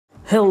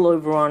Hello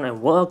everyone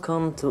and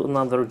welcome to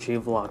another G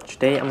vlog.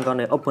 Today I'm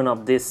gonna open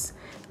up this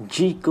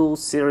G-Cool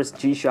series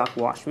G-Shock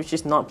watch, which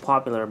is not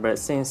popular, but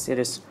since it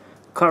is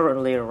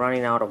currently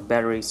running out of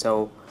battery,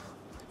 so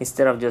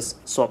instead of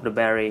just swap the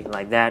battery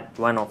like that,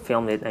 why not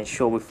film it and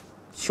show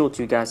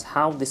to you guys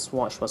how this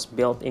watch was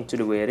built into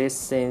the way it is,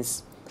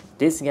 since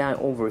this guy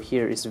over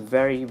here is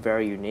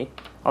very unique.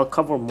 I'll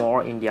cover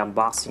more in the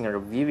unboxing and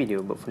review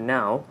video, but for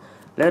now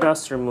let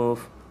us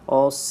remove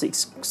all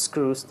 6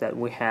 screws that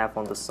we have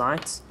on the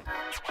sides.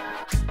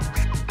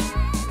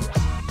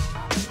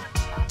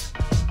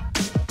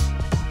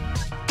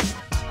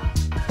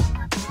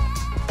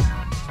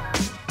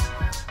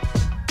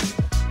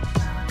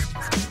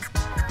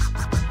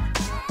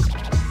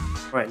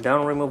 Right,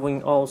 done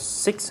removing all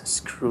 6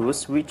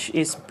 screws, which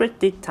is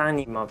pretty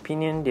tiny in my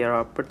opinion. They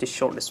are pretty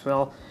short as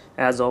well.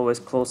 As always,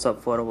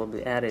 close-up photo will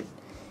be added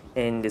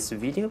in this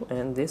video,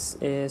 and this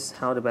is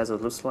how the bezel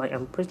looks like.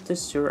 I'm pretty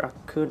sure I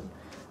could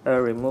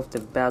remove the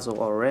bezel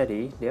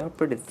already. They are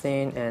pretty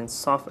thin and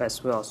soft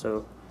as well,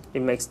 so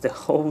it makes the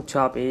whole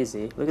job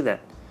easy. Look at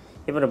that.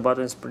 Even the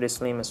button is pretty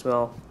slim as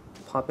well.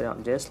 Pop it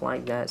out just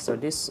like that. So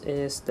this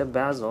is the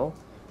bezel.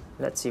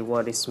 Let's see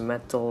what this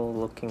metal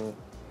looking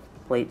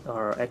plate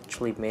are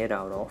actually made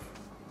out of,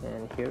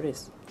 and here it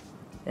is.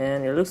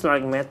 And it looks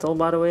like metal,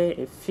 by the way.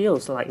 It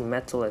feels like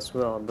metal as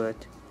well, but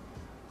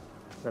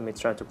let me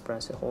try to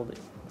press it, hold it,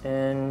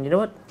 and you know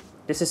what,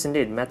 this is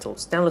indeed metal,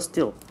 stainless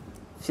steel.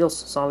 Feels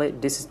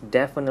solid. This is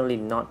definitely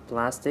not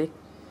plastic,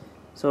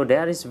 so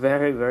that is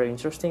very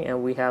interesting.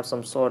 And we have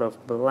some sort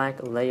of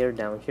black layer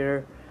down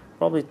here,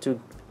 probably to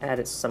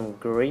add some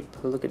grip.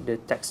 Look at the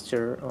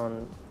texture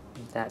on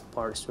that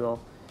part as well.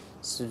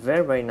 It's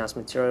very nice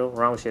material,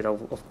 round shape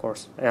of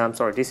course. I'm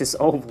sorry, this is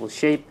oval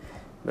shape,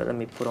 but let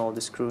me put all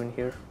the screw in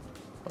here.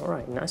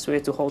 Alright, nice way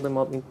to hold them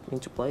up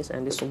into place.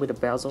 And this will be the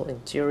bezel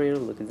interior.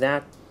 Look at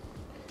that,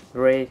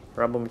 gray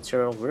rubber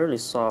material, really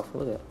soft.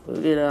 Look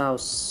at how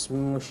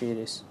smooshy it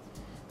is.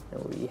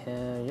 And we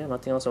have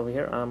nothing else over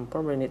here.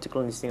 Probably need to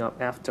clean this thing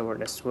up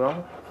afterward as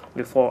well,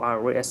 before I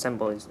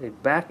reassemble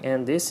it back.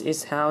 And this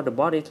is how the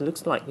body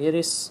looks like. It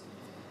is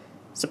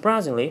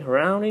surprisingly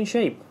round in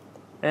shape,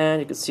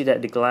 and you can see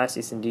that the glass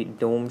is indeed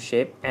dome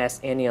shape as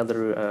any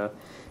other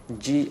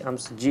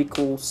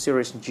G-Cool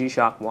series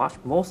G-Shock watch.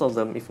 Most of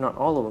them, if not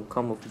all of them,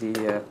 come with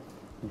the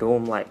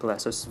dome-like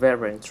glass. So it's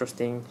very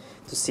interesting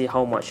to see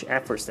how much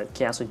efforts that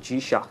Casio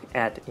G-Shock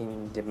add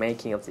in the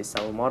making of this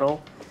type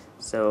model.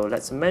 So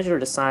let's measure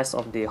the size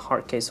of the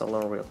hard case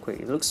alone real quick.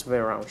 It looks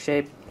very round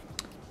shape,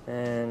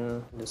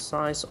 and the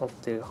size of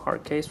the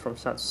hard case from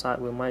side to side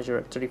will measure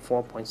at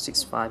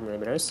 34.65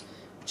 millimeters,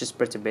 which is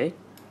pretty big.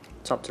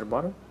 Top to the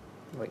bottom.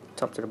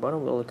 Top to the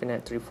bottom, we're looking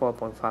at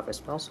 34.5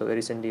 as well, so it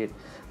is indeed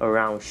a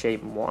round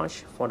shape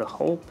watch. For the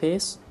whole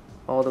piece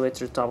all the way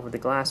to the top of the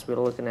glass, we're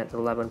looking at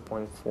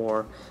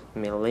 11.4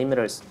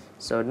 millimeters,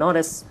 so not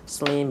as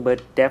slim,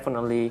 but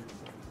definitely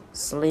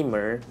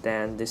slimmer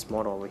than this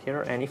model over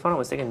here. And if I'm not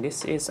mistaken,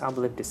 this is, I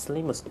believe, the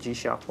slimmest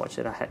G-Shock watch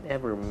that I had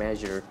ever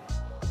measured.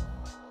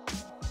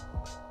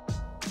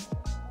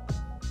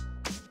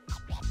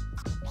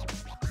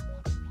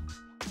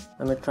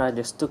 Let me try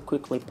just to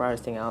quickly pry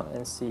this thing out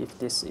and see if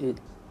this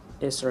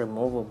is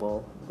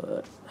removable,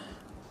 but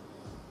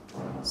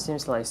it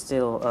seems like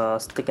still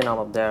sticking out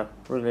of there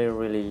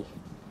really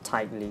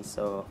tightly.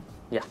 So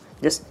yeah,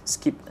 just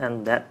skip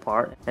on that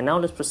part. And now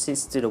let's proceed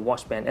to the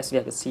watch band. As you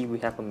guys can see, we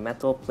have a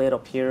metal plate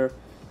up here.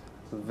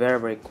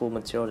 Very cool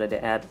material that they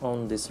add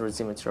on this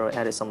resin material.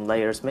 Added some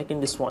layers, making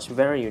this watch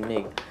very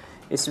unique.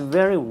 It's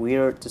very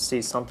weird to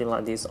see something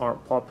like this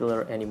aren't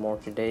popular anymore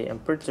today. I'm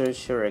pretty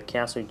sure a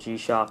Casio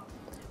G-Shock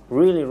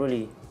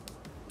really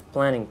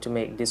planning to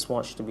make this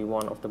watch to be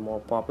one of the more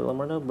popular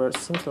model, but it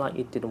seems like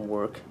it didn't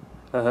work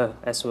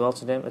as well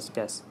to them, as you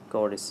guys go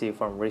already see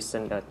from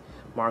recent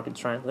market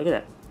trend. Look at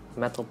that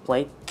metal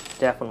plate,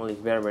 definitely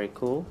very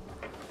cool.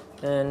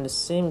 And it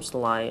seems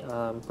like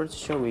I'm pretty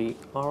sure we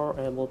are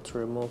able to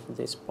remove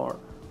this part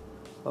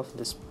of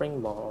the spring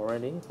bar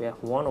already. We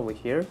have one over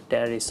here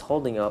that is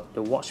holding up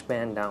the watch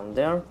band down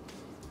there.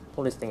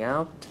 Pull this thing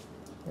out,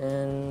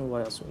 and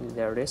what else?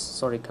 There it is,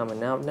 sorry,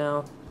 coming out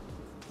now.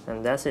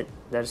 And that's it.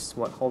 That's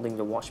what holding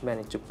the watch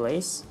band into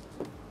place.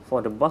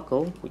 For the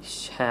buckle,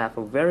 which have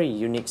a very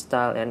unique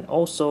style, and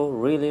also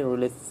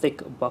really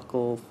thick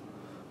buckle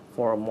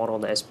for a model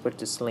that is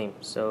pretty slim.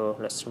 So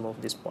let's remove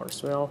this part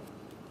as well.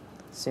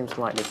 Seems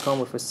like they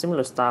come with a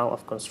similar style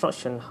of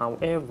construction.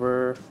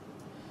 However,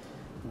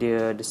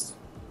 the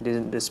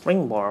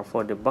spring bar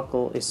for the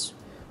buckle is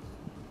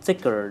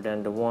thicker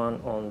than the one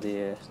on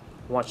the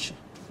watch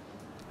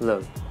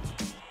lug.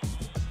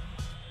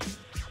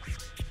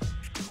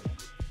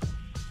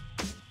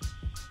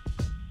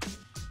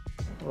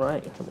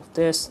 Right, remove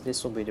this.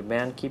 This will be the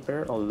band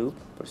keeper or loop.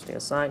 Push it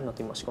aside,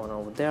 nothing much going on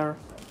over there.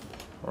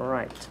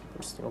 Alright,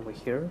 push it over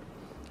here.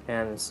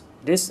 And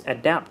this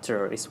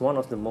adapter is one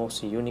of the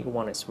most unique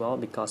one as well,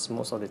 because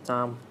most of the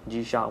time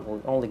G-Shock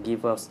will only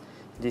give us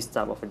this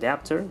type of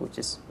adapter, which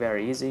is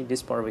very easy.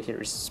 This part over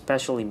here is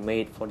specially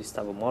made for this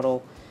type of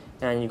model,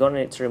 and you're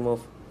gonna need to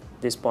remove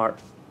this part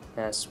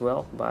as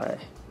well by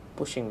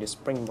pushing the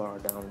spring bar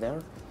down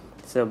there.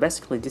 So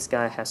basically this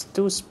guy has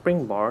two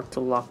spring bar to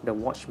lock the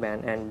watch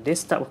band, and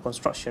this type of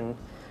construction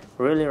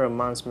really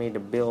reminds me the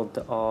build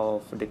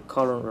of the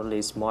current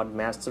release Mod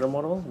Master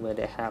model, where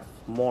they have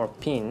more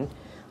pin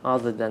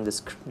other than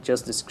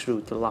just the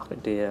screw to lock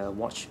the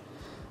watch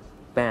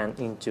band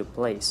into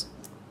place.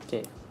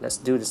 Okay, let's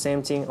do the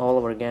same thing all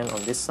over again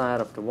on this side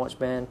of the watch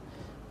band.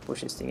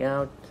 Push this thing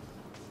out,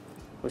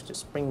 push the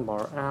spring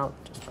bar out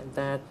just like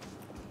that,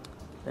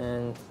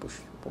 and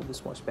pull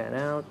this watch band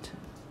out,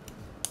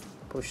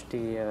 push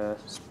the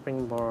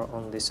spring bar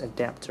on this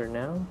adapter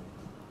now,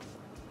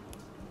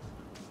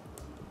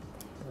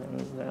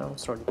 and now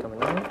it's already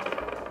coming out.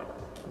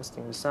 This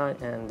thing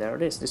aside, and there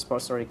it is. This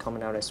part's already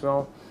coming out as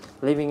well,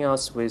 leaving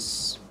us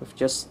with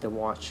just the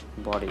watch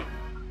body.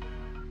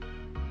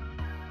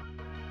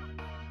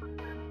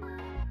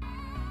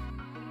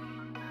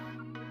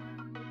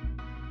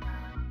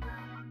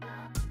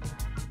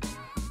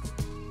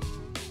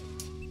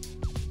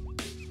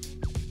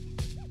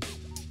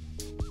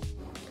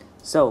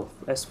 So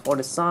as for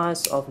the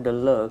size of the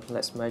lug,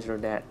 let's measure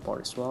that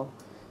part as well.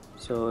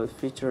 So it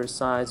features a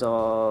size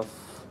of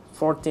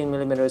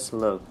 14mm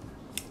lug.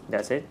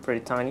 That's it,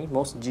 pretty tiny.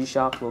 Most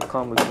G-Shock will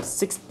come with a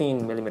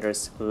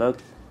 16mm lug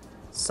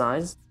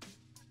size.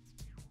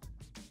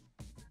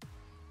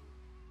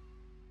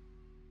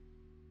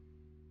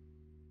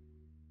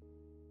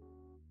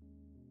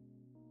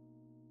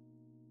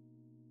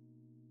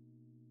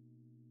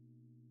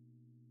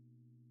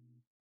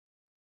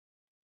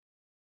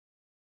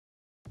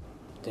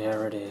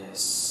 There it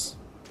is.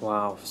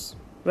 Wow,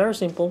 very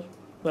simple.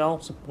 Well,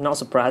 not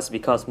surprised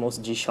because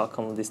most G-Shock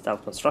come with this type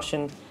of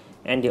construction,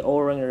 and the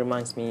O-ring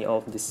reminds me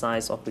of the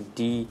size of the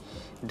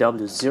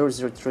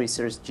DW003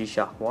 series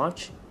G-Shock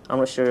watch. I'm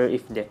not sure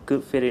if they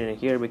could fit it in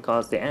here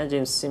because the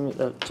engine seems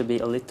to be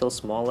a little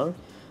smaller,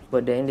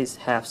 but the engines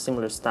have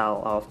similar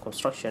style of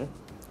construction.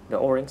 The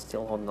O-ring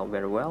still holding up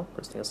very well.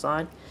 Put it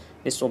aside.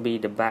 This will be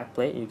the back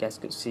plate. You guys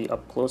could see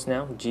up close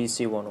now.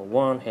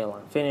 GC-101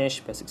 hairline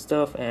finish, basic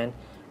stuff, and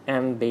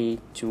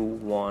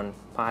MB21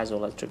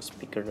 piezoelectric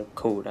speaker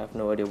code. I have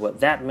no idea what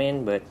that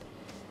means, but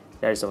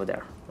that is over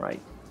there,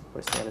 right?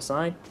 Put the other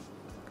side,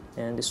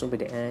 and this will be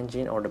the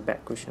engine or the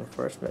back cushion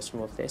first. Let's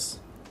remove this,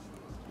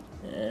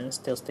 and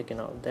still sticking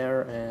out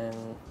there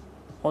and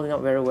holding up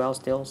very well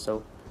still,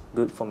 so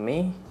good for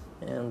me.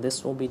 And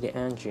this will be the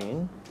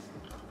engine.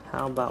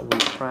 How about we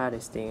pry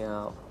this thing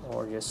out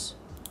or just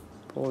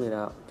pull it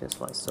out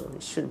just like so?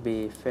 It should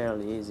be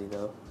fairly easy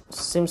though.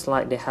 Seems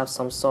like they have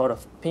some sort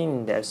of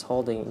pin that's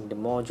holding the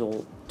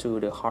module to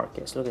the hard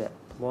case. Look at that.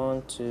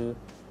 1, 2,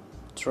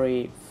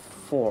 3,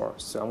 4.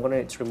 So I'm gonna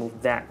need to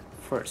remove that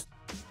first.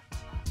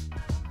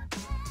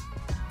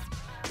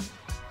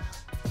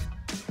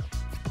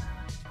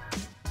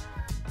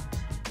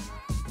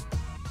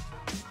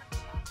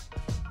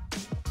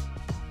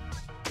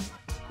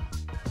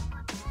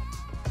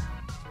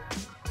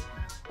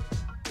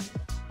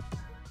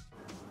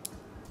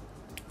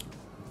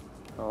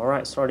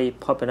 Alright, it's already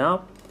popping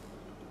up.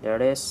 There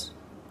it is.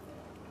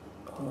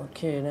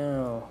 Okay,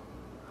 now.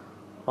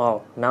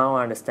 Oh, now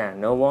I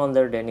understand. No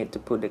wonder they need to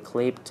put the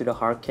clip to the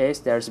hard case.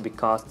 That's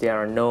because there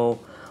are no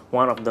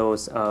one of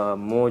those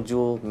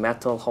module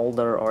metal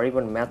holder or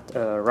even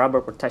rubber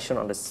protection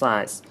on the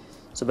sides.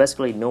 So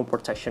basically no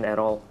protection at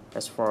all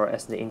as far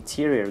as the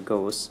interior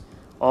goes.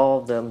 All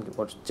of them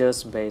were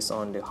just based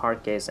on the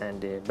hard case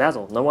and the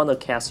bezel. No wonder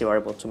Casio are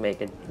able to make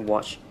a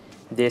watch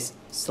this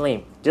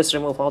slim. Just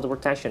remove all the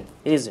protection.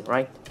 Easy,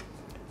 right?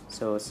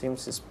 So it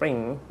seems the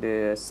spring,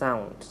 the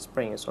sound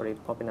spring is already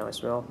popping out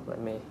as well. Let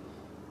me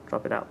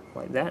drop it out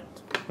like that.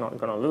 Not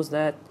gonna lose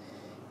that.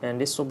 And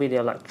this will be the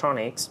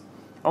electronics.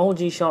 All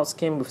G-Shocks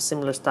came with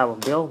similar style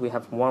of build. We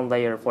have one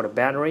layer for the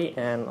battery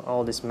and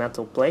all this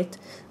metal plate,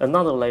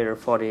 another layer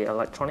for the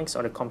electronics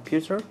or the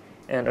computer,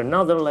 and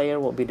another layer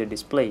will be the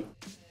display.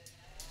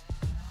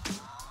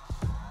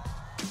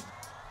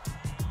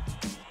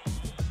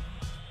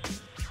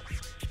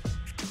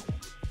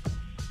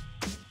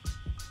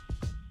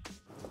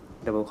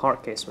 Double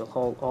hard case will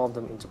hold all of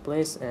them into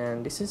place,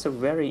 and this is a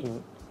very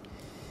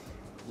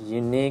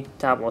unique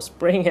type of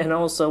spring and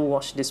also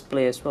watch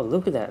display as well.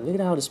 Look at that. Look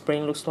at how the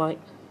spring looks like.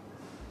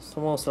 It's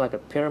almost like a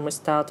pyramid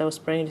style type of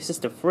spring. This is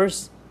the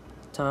first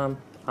time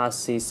I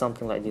see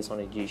something like this on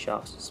the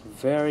G-Shocks. It's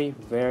very,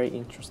 very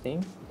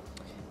interesting.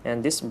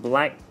 And this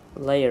black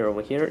layer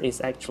over here is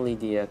actually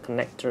the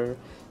connector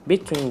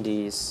between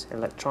these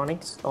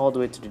electronics all the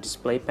way to the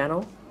display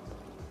panel.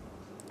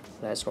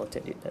 Let's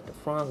rotate it at the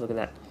front. Look at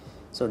that.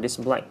 So this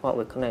black part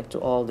will connect to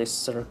all this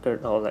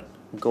circuit or like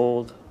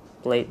gold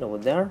plate over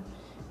there,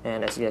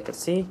 and as you can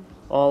see,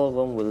 all of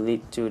them will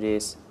lead to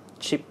this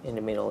chip in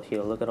the middle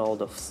here. Look at all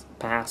the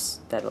paths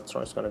that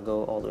electron is going to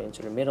go all the way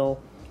into the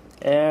middle.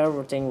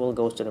 Everything will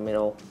go to the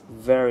middle.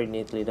 Very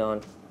neatly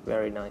done.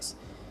 Very nice.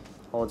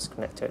 All this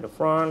connected at the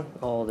front.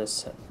 All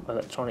this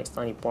electronics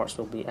tiny parts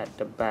will be at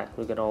the back.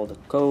 Look at all the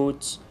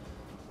codes.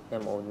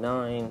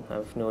 M09. I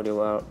have no idea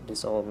what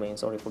this all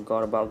means. Already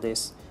forgot about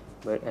this.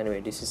 But anyway,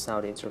 this is how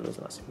the interior looks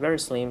like. Very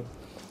slim.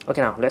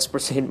 Okay, now let's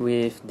proceed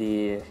with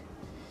the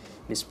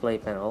display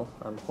panel.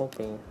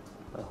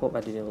 I hope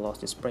I didn't lose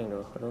the spring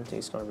though. I don't think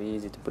it's gonna be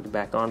easy to put it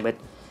back on, but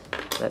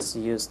let's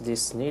use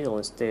this needle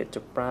instead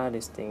to pry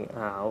this thing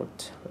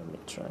out. Let me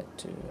try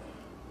to,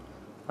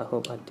 I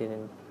hope I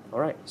didn't.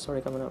 Alright,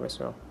 sorry, coming up as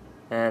well.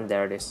 And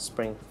there it is,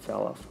 spring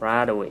fell off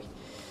right away.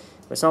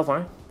 But so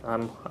far,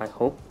 I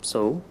hope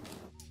so.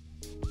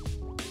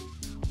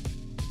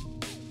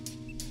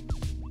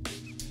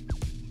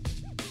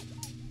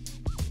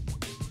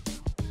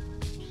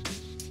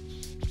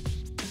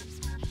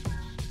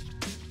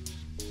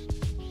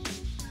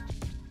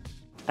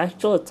 I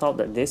actually thought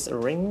that this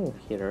ring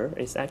here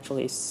is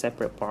actually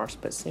separate parts,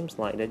 but seems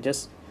like they're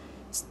just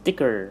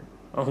sticker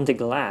on the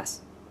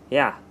glass.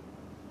 Yeah,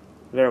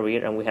 very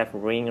weird. And we have a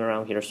ring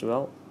around here as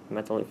well,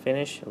 metallic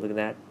finish. Look at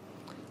that.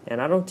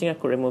 And I don't think I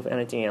could remove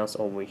anything else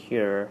over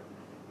here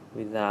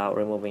without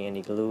removing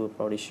any glue.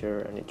 Probably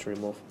sure I need to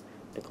remove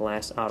the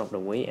glass out of the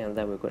way, and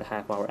then we could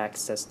have our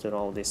access to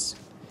all these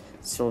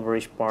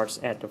silverish parts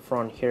at the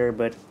front here.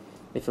 But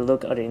if you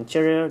look at the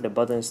interior, the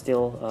button is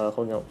still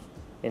holding up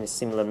in a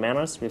similar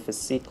manners with a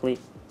C click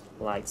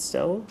like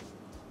so,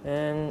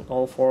 and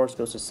all fours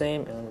goes the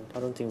same, and I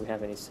don't think we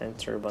have any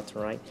center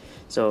button, right?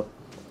 So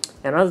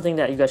another thing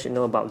that you guys should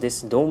know about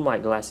this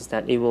dome-like glass is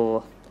that it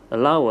will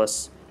allow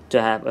us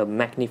to have a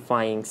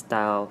magnifying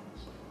style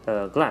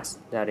glass.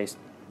 That is,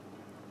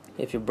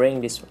 if you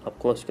bring this up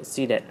close, you can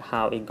see that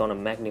how it's gonna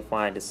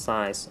magnify the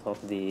size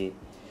of the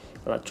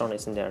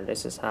electronics in there.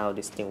 This is how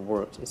this thing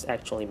works. It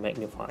actually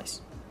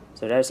magnifies.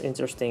 So that's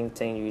interesting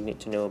thing you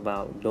need to know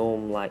about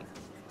dome-like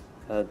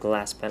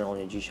glass panel on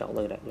your G-Shock.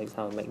 Look at that, look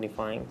how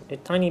magnifying. A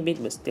tiny bit,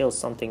 but still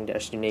something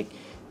that's unique.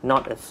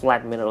 Not a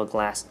flat mineral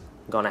glass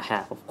gonna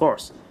have, of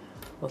course.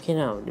 Okay,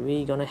 now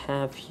we're gonna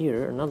have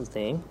here another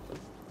thing,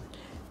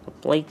 a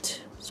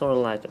plate, sort of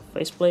like a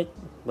faceplate,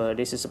 but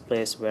this is a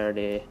place where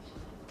they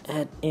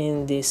add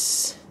in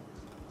this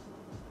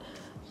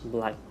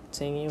black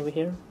thingy over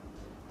here.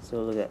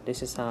 So look at,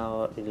 this is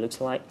how it looks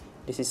like.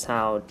 This is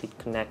how it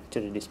connects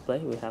to the display.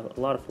 We have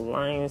a lot of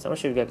lines. I'm not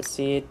sure if you guys can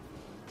see it.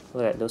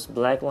 Look at those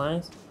black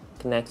lines.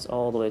 Connects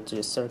all the way to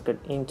the circuit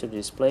into the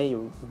display.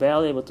 You're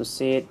barely able to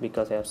see it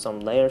because I have some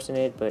layers in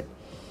it, but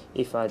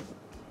if I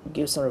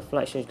give some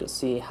reflection, you can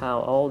see how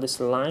all these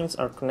lines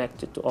are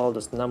connected to all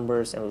those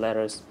numbers and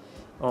letters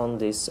on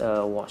this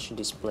watch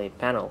display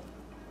panel.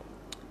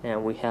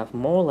 And we have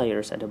more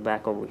layers at the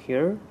back over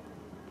here.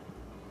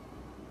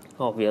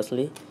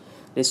 Obviously,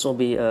 this will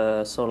be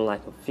sort of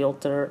like a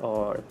filter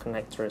or a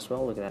connector as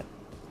well. Look at that.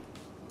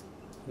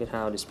 Look at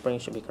how the spring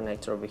should be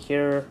connected over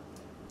here.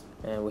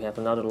 And we have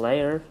another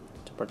layer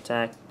to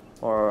protect,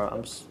 or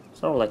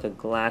sort of like a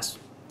glass.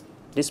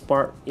 This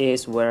part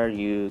is where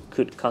you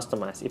could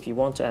customize. If you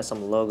want to add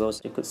some logos,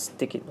 you could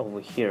stick it over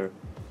here.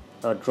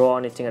 Draw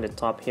anything at the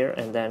top here,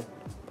 and then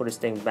put this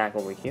thing back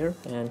over here,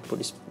 and put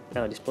this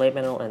display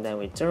panel, and then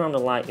when you turn on the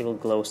light, it will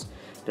glow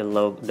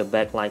the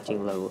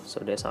backlighting logo. So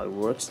that's how it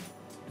works,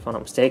 if I'm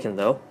not mistaken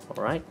though.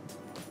 Alright,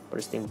 put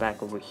this thing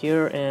back over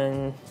here,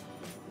 and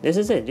this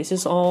is it. This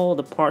is all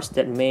the parts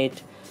that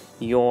made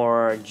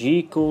your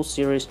G-Cool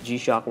series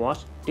G-Shock watch.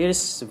 It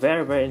is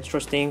very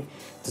interesting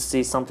to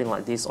see something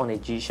like this on a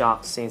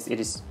G-Shock, since it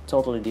is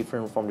totally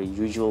different from the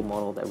usual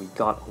model that we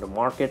got on the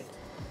market.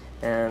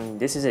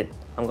 And this is it.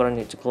 I'm gonna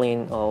need to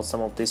clean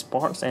some of these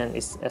parts and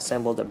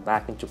assemble them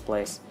back into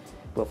place.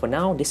 But for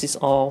now, this is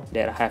all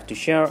that I have to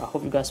share. I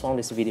hope you guys found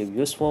this video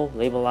useful.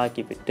 Leave a like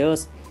if it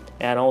does,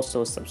 and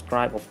also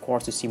subscribe, of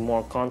course, to see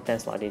more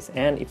contents like this.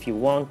 And if you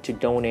want to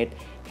donate,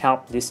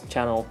 help this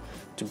channel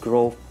to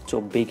grow to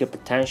a bigger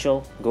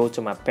potential, go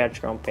to my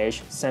Patreon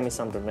page, send me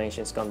some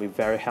donations. It's gonna be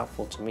very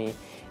helpful to me,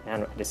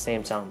 and at the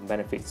same time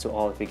benefits to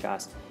all of you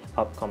guys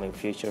upcoming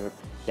future.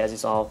 That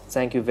is all.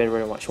 Thank you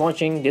very much for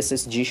watching. This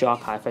is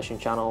G-Shock High Fashion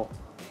Channel,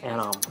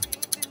 and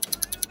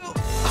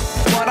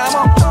what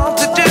I'm about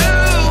to do,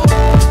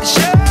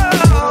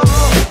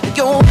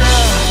 show